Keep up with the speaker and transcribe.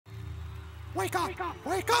Wake up!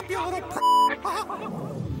 Wake up, you little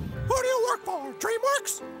Who do you work for?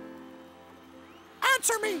 DreamWorks?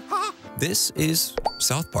 Answer me, huh? This is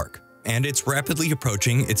South Park, and it's rapidly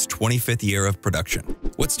approaching its 25th year of production.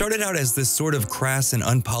 What started out as this sort of crass and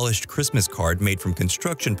unpolished Christmas card made from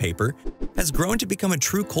construction paper has grown to become a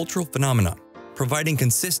true cultural phenomenon, providing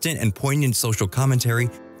consistent and poignant social commentary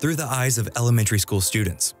through the eyes of elementary school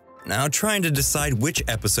students. Now, trying to decide which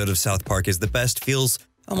episode of South Park is the best feels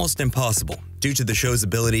almost impossible due to the show's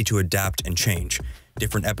ability to adapt and change.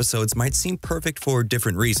 Different episodes might seem perfect for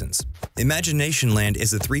different reasons. Imagination Land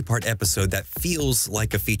is a 3-part episode that feels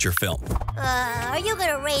like a feature film. Are you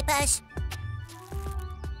gonna rape us?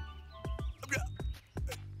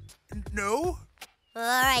 No?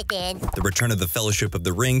 Alright then. The return of the Fellowship of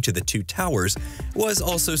the Ring to the Two Towers was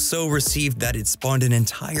also so received that it spawned an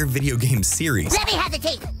entire video game series. Let me have the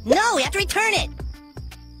tape! No, we have to return it!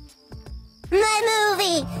 My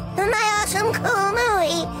movie! My awesome cool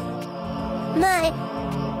movie! My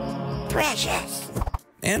precious.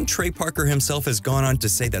 And Trey Parker himself has gone on to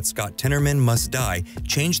say that Scott Tenorman Must Die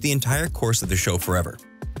changed the entire course of the show forever.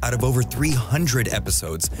 Out of over 300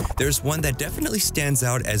 episodes, there's one that definitely stands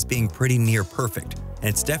out as being pretty near perfect, and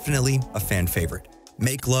it's definitely a fan favorite.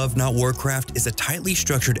 Make Love, Not Warcraft is a tightly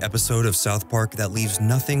structured episode of South Park that leaves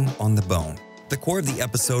nothing on the bone. The core of the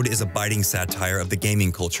episode is a biting satire of the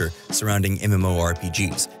gaming culture surrounding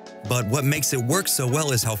MMORPGs. But what makes it work so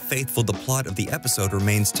well is how faithful the plot of the episode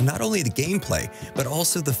remains to not only the gameplay, but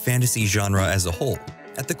also the fantasy genre as a whole.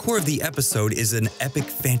 At the core of the episode is an epic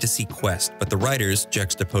fantasy quest, but the writers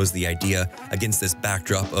juxtapose the idea against this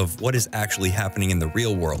backdrop of what is actually happening in the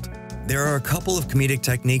real world. There are a couple of comedic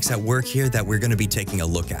techniques at work here that we're going to be taking a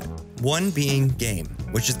look at. One being game,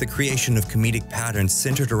 which is the creation of comedic patterns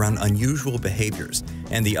centered around unusual behaviors,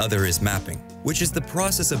 and the other is mapping, which is the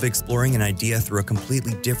process of exploring an idea through a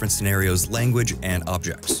completely different scenario's language and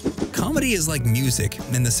objects. Comedy is like music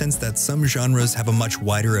in the sense that some genres have a much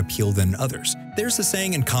wider appeal than others. There's a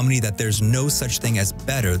saying in comedy that there's no such thing as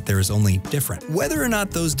better, there is only different. Whether or not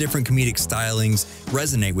those different comedic stylings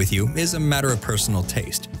resonate with you is a matter of personal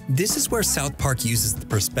taste. This is where South Park uses the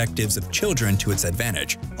perspectives of children to its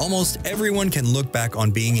advantage. Almost everyone can look back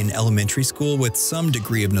on being in elementary school with some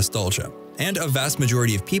degree of nostalgia, and a vast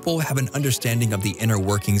majority of people have an understanding of the inner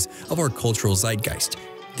workings of our cultural zeitgeist.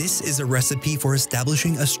 This is a recipe for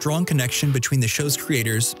establishing a strong connection between the show's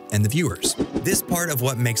creators and the viewers. This part of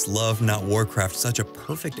what makes Love, Not Warcraft such a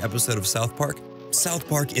perfect episode of South Park. South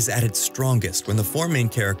Park is at its strongest when the 4 main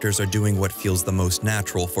characters are doing what feels the most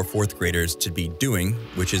natural for 4th graders to be doing,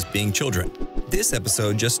 which is being children. This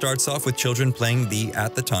episode just starts off with children playing the,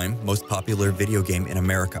 at the time, most popular video game in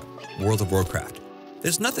America, World of Warcraft.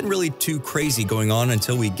 There's nothing really too crazy going on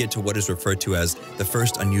until we get to what is referred to as the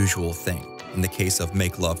first unusual thing. In the case of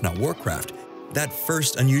Make Love, Not Warcraft, that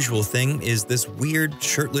first unusual thing is this weird,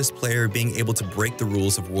 shirtless player being able to break the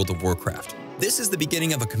rules of World of Warcraft. This is the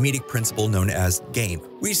beginning of a comedic principle known as game.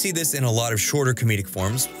 We see this in a lot of shorter comedic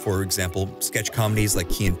forms, for example, sketch comedies like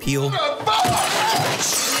Key and Peele. You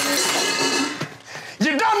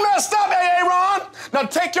done messed up, Aaron! Now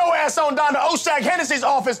take your ass on down to Oshag Hennessy's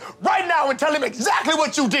office right now and tell him exactly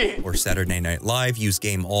what you did! Or Saturday Night Live use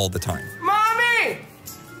game all the time. Mommy!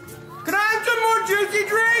 Can I have some more juicy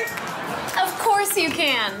drink? Of course you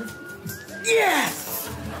can. Yes!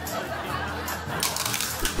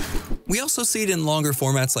 We also see it in longer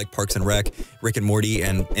formats like Parks and Rec, Rick and Morty,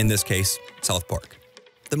 and in this case, South Park.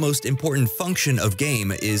 The most important function of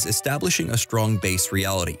game is establishing a strong base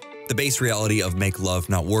reality. The base reality of Make Love,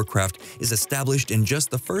 Not Warcraft is established in just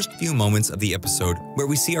the first few moments of the episode, where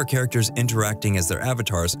we see our characters interacting as their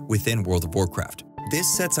avatars within World of Warcraft. This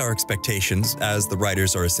sets our expectations, as the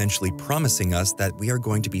writers are essentially promising us that we are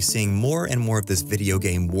going to be seeing more and more of this video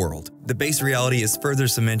game world. The base reality is further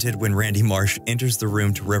cemented when Randy Marsh enters the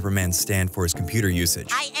room to reprimand Stan for his computer usage.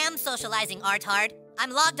 I am socializing, Artard.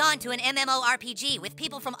 I'm logged on to an MMORPG with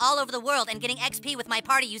people from all over the world and getting XP with my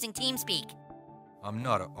party using TeamSpeak. I'm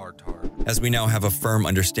not an artard. As we now have a firm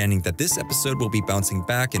understanding that this episode will be bouncing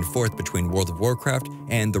back and forth between World of Warcraft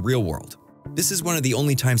and the real world. This is one of the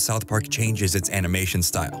only times South Park changes its animation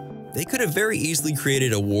style. They could have very easily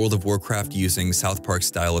created a World of Warcraft using South Park's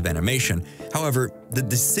style of animation. However, the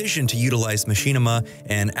decision to utilize machinima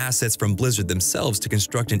and assets from Blizzard themselves to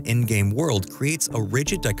construct an in-game world creates a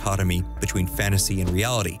rigid dichotomy between fantasy and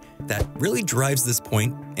reality that really drives this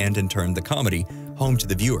point, and in turn the comedy, home to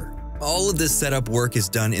the viewer. All of this setup work is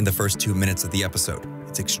done in the first 2 minutes of the episode.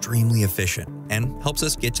 It's extremely efficient and helps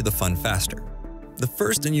us get to the fun faster. The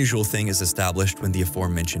first unusual thing is established when the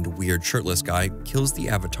aforementioned weird shirtless guy kills the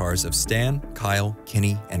avatars of Stan, Kyle,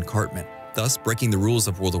 Kenny, and Cartman, thus breaking the rules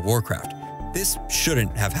of World of Warcraft. This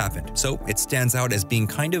shouldn't have happened, so it stands out as being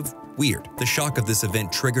kind of weird. The shock of this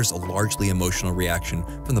event triggers a largely emotional reaction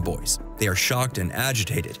from the boys. They are shocked and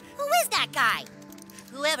agitated. Who is that guy?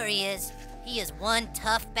 Whoever he is one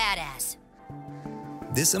tough badass.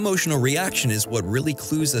 This emotional reaction is what really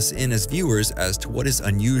clues us in as viewers as to what is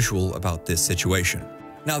unusual about this situation.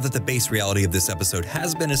 Now that the base reality of this episode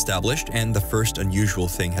has been established and the first unusual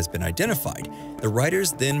thing has been identified, the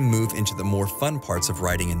writers then move into the more fun parts of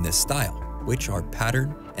writing in this style, which are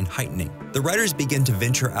pattern and heightening. The writers begin to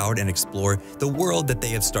venture out and explore the world that they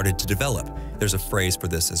have started to develop. There's a phrase for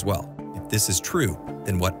this as well. If this is true,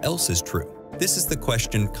 then what else is true? This is the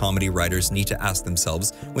question comedy writers need to ask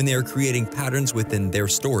themselves when they are creating patterns within their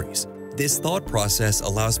stories. This thought process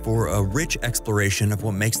allows for a rich exploration of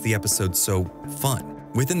what makes the episode so fun,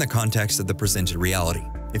 within the context of the presented reality.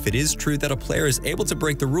 If it is true that a player is able to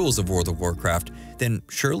break the rules of World of Warcraft, then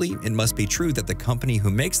surely it must be true that the company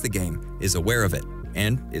who makes the game is aware of it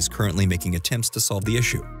and is currently making attempts to solve the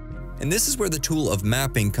issue. And this is where the tool of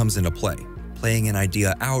mapping comes into play, playing an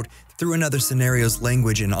idea out through another scenario's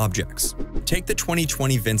language and objects. Take the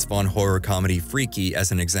 2020 Vince Vaughn horror comedy Freaky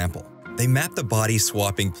as an example. They mapped the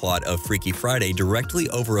body-swapping plot of Freaky Friday directly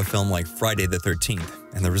over a film like Friday the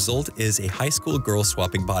 13th, and the result is a high school girl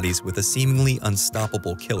swapping bodies with a seemingly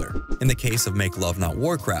unstoppable killer. In the case of Make Love Not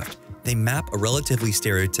Warcraft, they map a relatively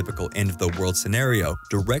stereotypical end-of-the-world scenario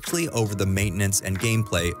directly over the maintenance and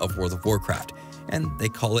gameplay of World of Warcraft, and they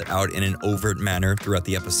call it out in an overt manner throughout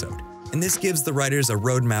the episode. And this gives the writers a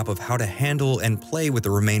roadmap of how to handle and play with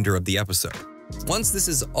the remainder of the episode. Once this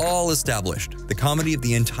is all established, the comedy of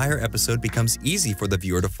the entire episode becomes easy for the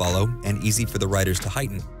viewer to follow and easy for the writers to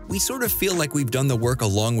heighten. We sort of feel like we've done the work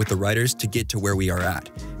along with the writers to get to where we are at.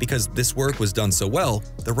 Because this work was done so well,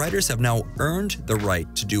 the writers have now earned the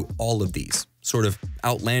right to do all of these sort of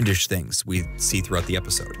outlandish things we see throughout the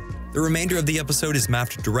episode. The remainder of the episode is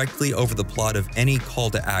mapped directly over the plot of any call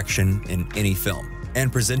to action in any film,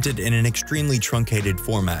 and presented in an extremely truncated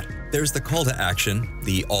format. There's the call to action,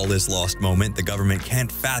 the all is lost moment, the government can't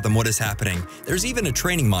fathom what is happening. There's even a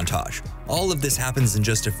training montage. All of this happens in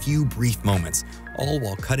just a few brief moments, all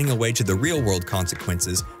while cutting away to the real-world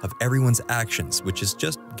consequences of everyone's actions, which is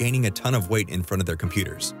just gaining a ton of weight in front of their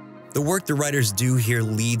computers. The work the writers do here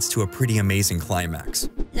leads to a pretty amazing climax.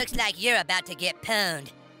 Looks like you're about to get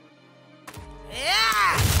pwned.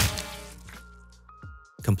 Yeah!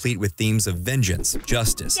 Complete with themes of vengeance,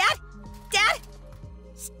 justice,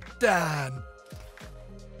 Dad,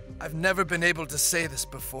 I've never been able to say this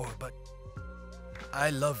before, but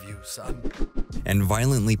I love you, son. and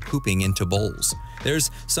violently pooping into bowls.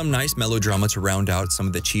 There's some nice melodrama to round out some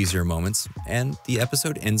of the cheesier moments, and the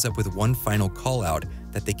episode ends up with one final call-out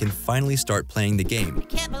that they can finally start playing the game.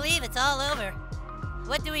 Can't believe it's all over.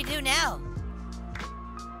 What do we do now?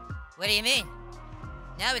 What do you mean?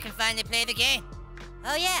 Now we can finally play the game.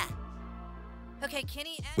 Oh yeah. Okay,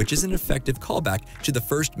 Kenny. Which is an effective callback to the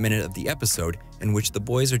first minute of the episode in which the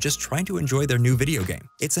boys are just trying to enjoy their new video game.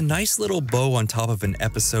 It's a nice little bow on top of an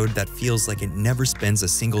episode that feels like it never spends a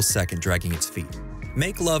single second dragging its feet.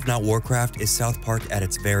 Make Love Not Warcraft is South Park at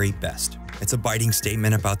its very best. It's a biting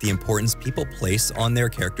statement about the importance people place on their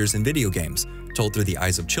characters in video games, told through the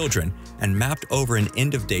eyes of children and mapped over an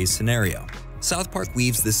end-of-days scenario. South Park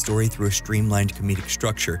weaves this story through a streamlined comedic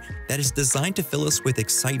structure that is designed to fill us with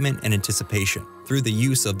excitement and anticipation. Through the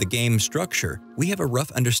use of the game structure, we have a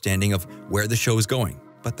rough understanding of where the show is going,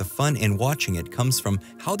 but the fun in watching it comes from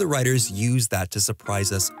how the writers use that to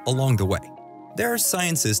surprise us along the way. There are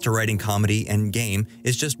sciences to writing comedy, and game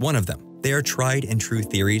is just one of them. They are tried and true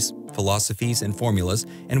theories, philosophies, and formulas,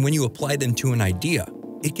 and when you apply them to an idea,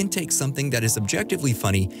 it can take something that is objectively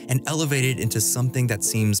funny and elevate it into something that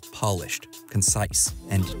seems polished, concise,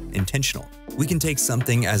 and intentional. We can take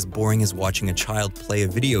something as boring as watching a child play a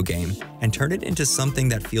video game and turn it into something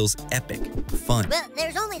that feels epic, fun. Well,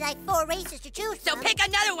 there's only like 4 races to choose from. So pick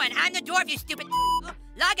another one. I'm the dwarf, you stupid.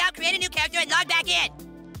 Log out, create a new character, and log back in.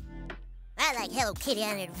 I like Hello Kitty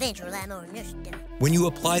on an adventure a lot more than this stuff. When you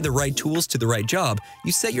apply the right tools to the right job,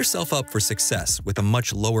 you set yourself up for success with a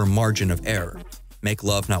much lower margin of error. Make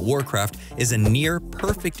Love Not Warcraft is a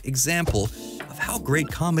near-perfect example of how great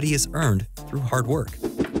comedy is earned through hard work.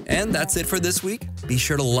 And that's it for this week. Be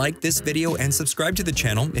sure to like this video and subscribe to the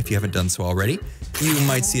channel if you haven't done so already. You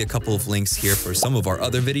might see a couple of links here for some of our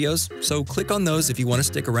other videos, so click on those if you want to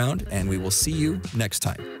stick around, and we will see you next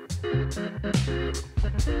time.